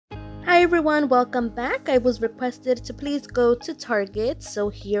Hi everyone, welcome back. I was requested to please go to Target, so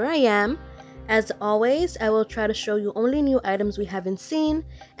here I am. As always, I will try to show you only new items we haven't seen,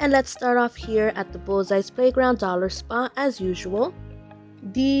 and let's start off here at the Bullseyes Playground Dollar Spot as usual.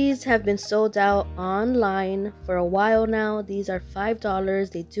 These have been sold out online for a while now. These are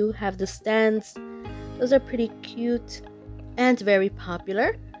 $5. They do have the stands. Those are pretty cute and very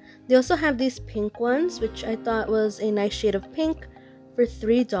popular. They also have these pink ones, which I thought was a nice shade of pink, for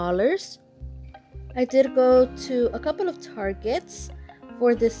 $3. I did go to a couple of Targets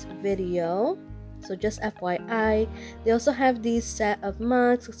for this video, so just FYI. They also have these set of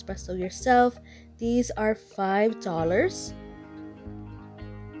mugs, espresso yourself. These are $5.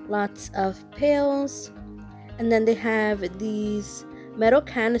 Lots of pails, and then they have these metal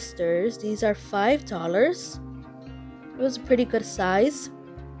canisters. These are $5. It was a pretty good size.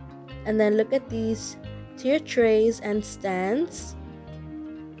 And then look at these tier trays and stands.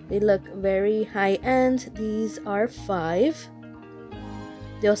 They look very high-end. These are $5.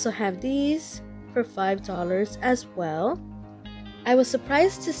 They also have these for $5 as well. I was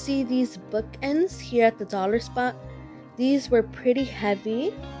surprised to see these bookends here at the dollar spot. These were pretty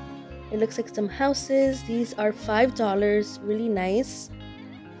heavy. It looks like some houses. These are $5, really nice.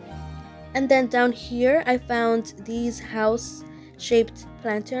 And then down here I found these house-shaped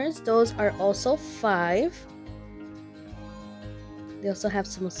planters. Those are also $5. They also have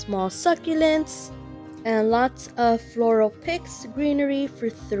some small succulents and lots of floral picks, greenery for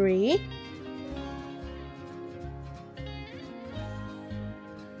 $3.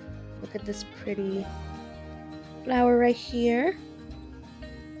 Look at this pretty flower right here.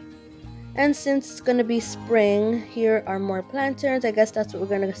 And since it's gonna be spring, here are more planters. I guess that's what we're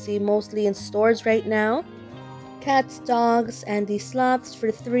gonna see mostly in stores right now. Cats, dogs, and these sloths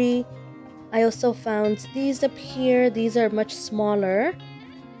for $3. I also found these up here. These are much smaller.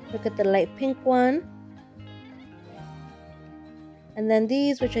 Look at the light pink one. And then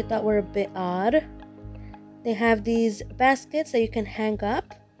these, which I thought were a bit odd. They have these baskets that you can hang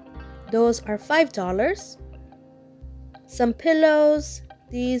up. Those are $5. Some pillows.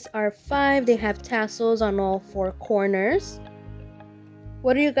 These are $5. They have tassels on all four corners.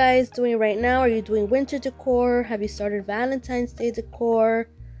 What are you guys doing right now? Are you doing winter decor? Have you started Valentine's Day decor?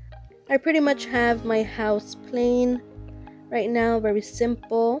 I pretty much have my house plain right now, very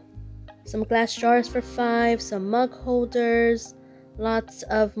simple. Some glass jars for $5, some mug holders, lots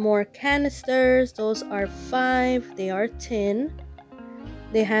of more canisters. Those are $5. They are tin.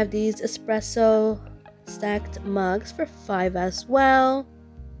 They have these espresso stacked mugs for $5 as well.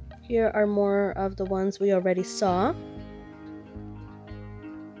 Here are more of the ones we already saw.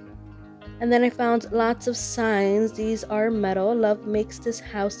 And then I found lots of signs. These are metal. Love makes this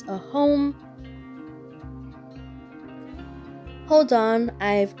house a home. Hold on,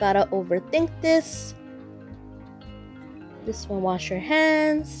 I've gotta overthink this. This one, wash your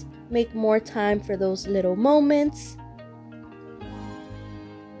hands. Make more time for those little moments.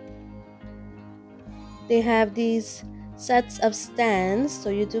 They have these sets of stands,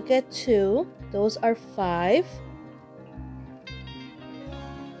 so you do get 2. Those are $5.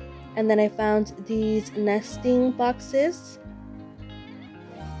 And then I found these nesting boxes.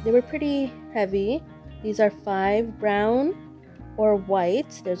 They were pretty heavy. These are $5, brown or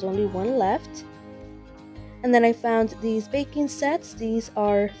white. There's only one left. And then I found these baking sets. These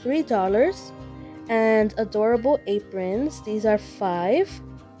are $3. And adorable aprons. These are $5.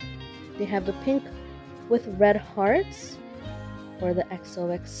 They have the pink with red hearts for the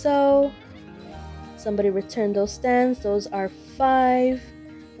XOXO. Somebody returned those stands. Those are $5.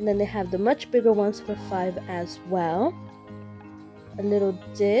 And then they have the much bigger ones for $5 as well. A little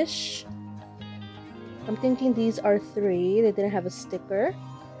dish. I'm thinking these are $3. They didn't have a sticker.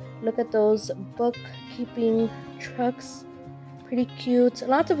 Look at those bookkeeping trucks. Pretty cute.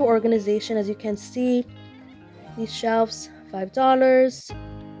 Lots of organization, as you can see. These shelves, $5.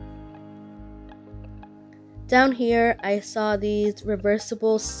 Down here, I saw these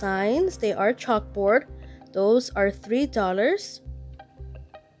reversible signs. They are chalkboard. Those are $3.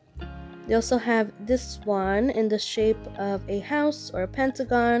 They also have this one in the shape of a house or a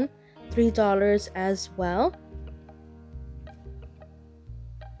pentagon, $3 as well.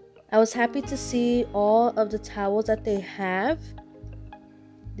 I was happy to see all of the towels that they have.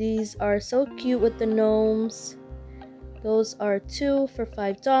 These are so cute with the gnomes. Those are 2 for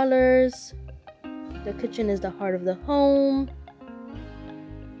 $5. The kitchen is the heart of the home.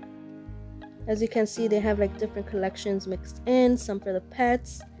 As you can see, they have like different collections mixed in, some for the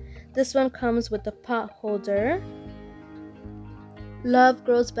pets. This one comes with a pot holder. Love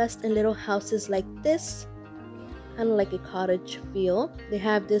grows best in little houses like this. kind of like a cottage feel. They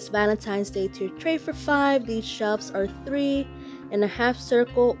have this Valentine's Day tier tray for $5. These shelves are 3 in a half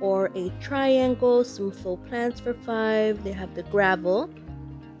circle or a triangle. Some full plants for $5. They have the gravel.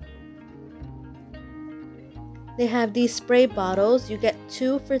 They have these spray bottles. You get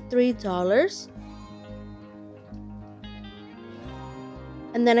 2 for $3.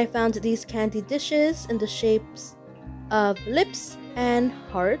 And then I found these candy dishes in the shapes of lips and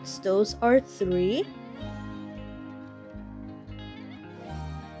hearts. Those are 3.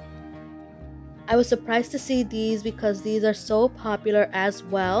 I was surprised to see these because these are so popular as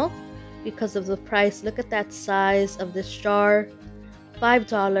well because of the price. Look at that size of this jar.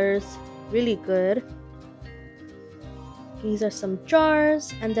 $5. Really good. These are some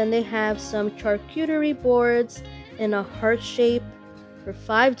jars, and then they have some charcuterie boards in a heart shape for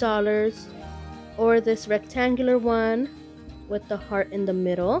 $5, or this rectangular one with the heart in the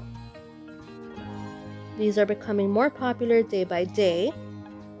middle. These are becoming more popular day by day.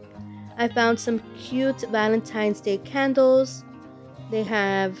 I found some cute Valentine's Day candles. They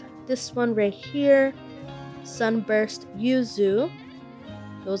have this one right here, Sunburst Yuzu.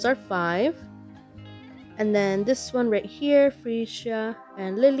 Those are $5. And then this one right here, Freesia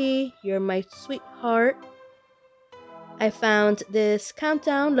and Lily, You're My Sweetheart. I found this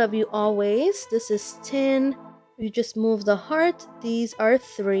countdown, Love You Always. This is tin. You just move the heart. These are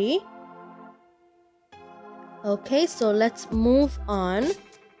 3. Okay, so let's move on.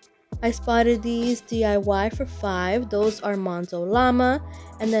 I spotted these DIY for $5. Those are Monzo Llama.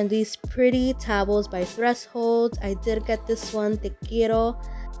 And then these pretty towels by Threshold. I did get this one, Te Quiero.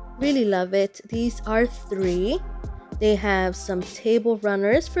 Really love it. These are 3. They have some table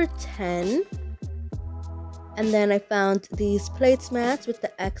runners for $10. And then I found these placemats with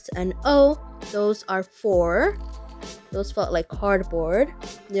the X and O. Those are 4. Those felt like cardboard.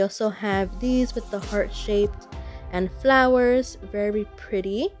 They also have these with the heart-shaped and flowers. Very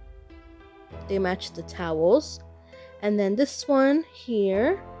pretty. They match the towels. And then this one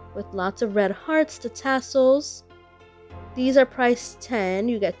here with lots of red hearts, the tassels. These are priced $10.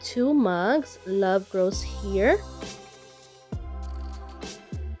 You get 2 mugs. Love grows here.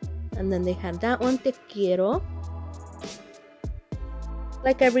 And then they had that one, Te Quiero.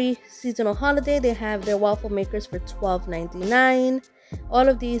 Like every seasonal holiday, they have their waffle makers for $12.99. All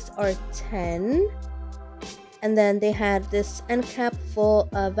of these are $10. And then they had this end cap full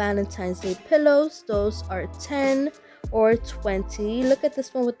of Valentine's Day pillows. Those are $10 or $20. Look at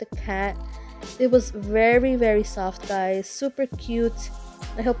this one with the cat. It was very, very soft, guys. Super cute.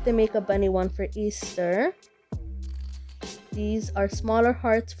 I hope they make a bunny one for Easter. These are smaller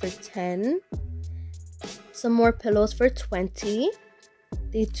hearts for $10. Some more pillows for $20.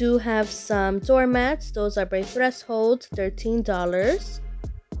 They do have some doormats. Those are by Threshold, $13.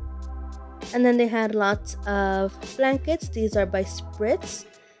 And then they had lots of blankets. These are by Spritz.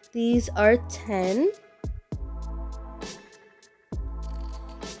 These are $10.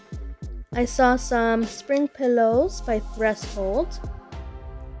 I saw some spring pillows by Threshold.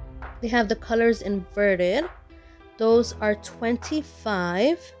 They have the colors inverted. Those are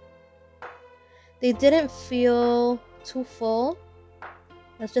 $25. They didn't feel too full.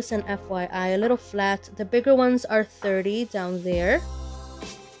 That's just an FYI, a little flat. The bigger ones are $30 down there.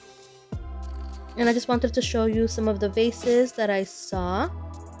 And I just wanted to show you some of the vases that I saw.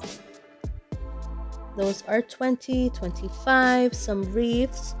 Those are $20, $25, some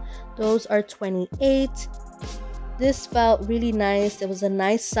wreaths. Those are $28. This felt really nice. It was a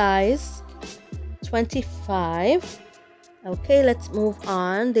nice size. $25. Okay, let's move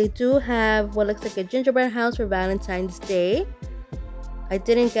on. They do have what looks like a gingerbread house for Valentine's Day. I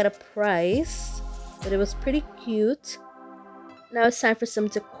didn't get a price, but it was pretty cute. Now it's time for some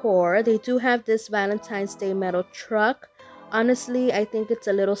decor. They do have this Valentine's Day metal truck. Honestly, I think it's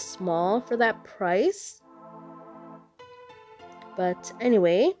a little small for that price. But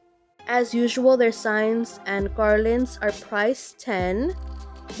anyway, as usual, their signs and garlands are priced $10.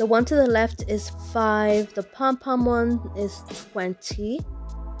 The one to the left is $5. The pom-pom one is $20.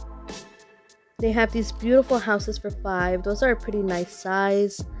 They have these beautiful houses for $5. Those are a pretty nice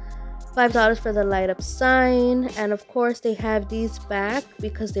size. $5 for the light up sign. And of course, they have these back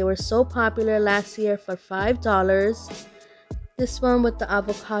because they were so popular last year for $5. This one with the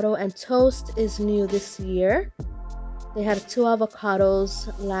avocado and toast is new this year. They had 2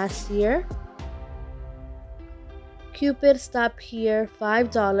 avocados last year. Cupid stop here,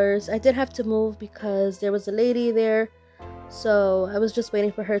 $5. I did have to move because there was a lady there, so I was just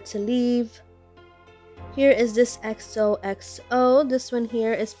waiting for her to leave. Here is this XOXO. This one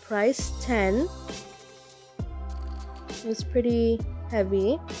here is priced $10. It was pretty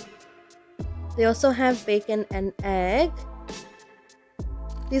heavy. They also have bacon and egg.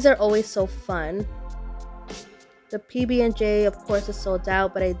 These are always so fun. The PB&J, of course, is sold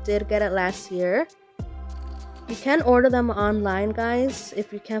out, but I did get it last year. You can order them online, guys,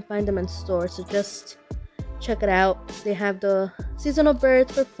 if you can't find them in stores, so just check it out. They have the seasonal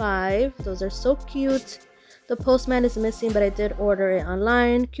birds for $5. Those are so cute. The postman is missing, but I did order it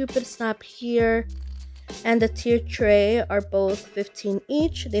online. Cupid stop here. And the tier tray are both 15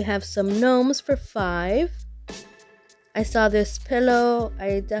 each. They have some gnomes for $5. I saw this pillow.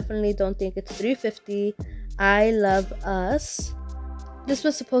 I definitely don't think it's $3.50. I Love Us. This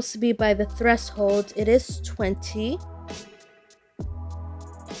was supposed to be by the threshold. It is $20.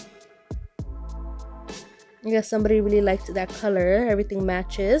 I guess somebody really liked that color. Everything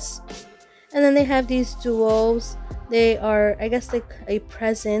matches. And then they have these duos. They are, I guess, like a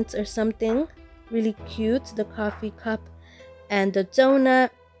present or something. Really cute. The coffee cup and the donut.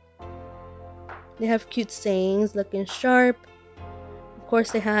 They have cute sayings, looking sharp. Of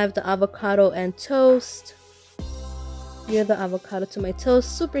course, they have the avocado and toast. Here's the avocado to my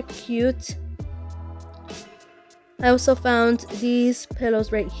toast. Super cute. I also found these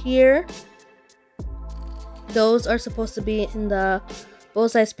pillows right here. Those are supposed to be in the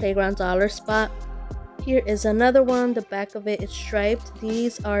Bullseyes Playground dollar spot. Here is another one. The back of it is striped.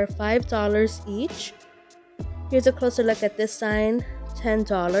 These are $5 each. Here's a closer look at this sign.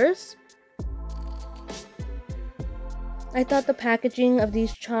 $10. I thought the packaging of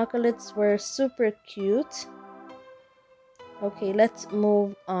these chocolates were super cute. Okay, let's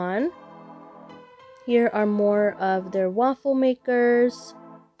move on. Here are more of their waffle makers.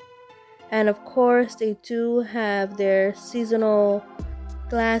 And of course, they do have their seasonal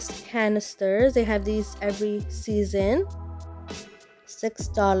glass canisters. They have these every season.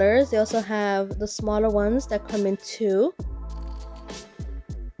 $6. They also have the smaller ones that come in 2.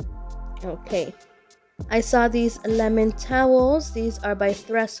 Okay. I saw these lemon towels. These are by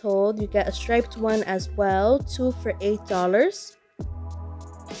threshold. You get a striped one as well. 2 for $8.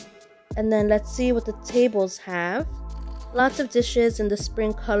 And then let's see what the tables have. Lots of dishes in the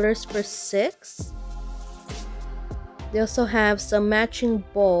spring colors for $6. They also have some matching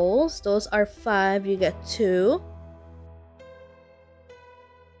bowls. Those are $5. You get 2.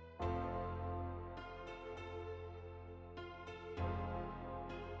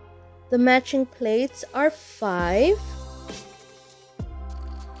 The matching plates are $5.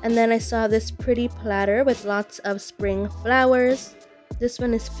 And then I saw this pretty platter with lots of spring flowers. This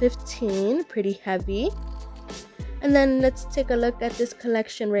one is $15. Pretty heavy. And then let's take a look at this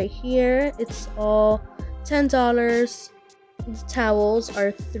collection right here. It's all $10. The towels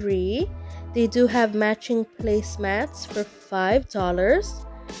are $3. They do have matching placemats for $5.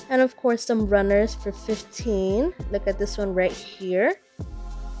 And of course some runners for $15. Look at this one right here.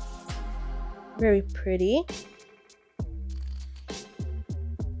 Very pretty.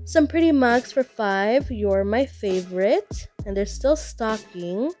 Some pretty mugs for $5. You're my favorite. And they're still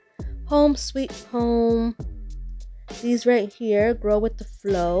stocking. Home Sweet Home. These right here, Grow with the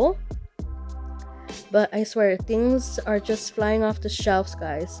Flow. But I swear, things are just flying off the shelves,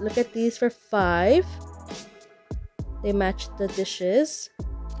 guys. Look at these for $5. They match the dishes.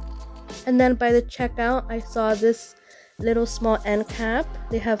 And then by the checkout, I saw this little small end cap.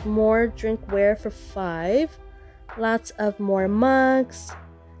 They have more drinkware for $5. Lots of more mugs.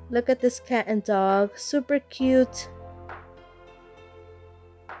 Look at this cat and dog. Super cute.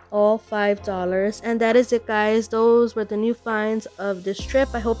 All $5. And that is it, guys. Those were the new finds of this trip.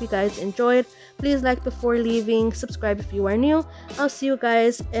 I hope you guys enjoyed. Please like before leaving. Subscribe if you are new. I'll see you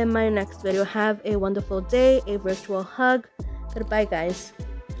guys in my next video. Have a wonderful day. A virtual hug. Goodbye, guys.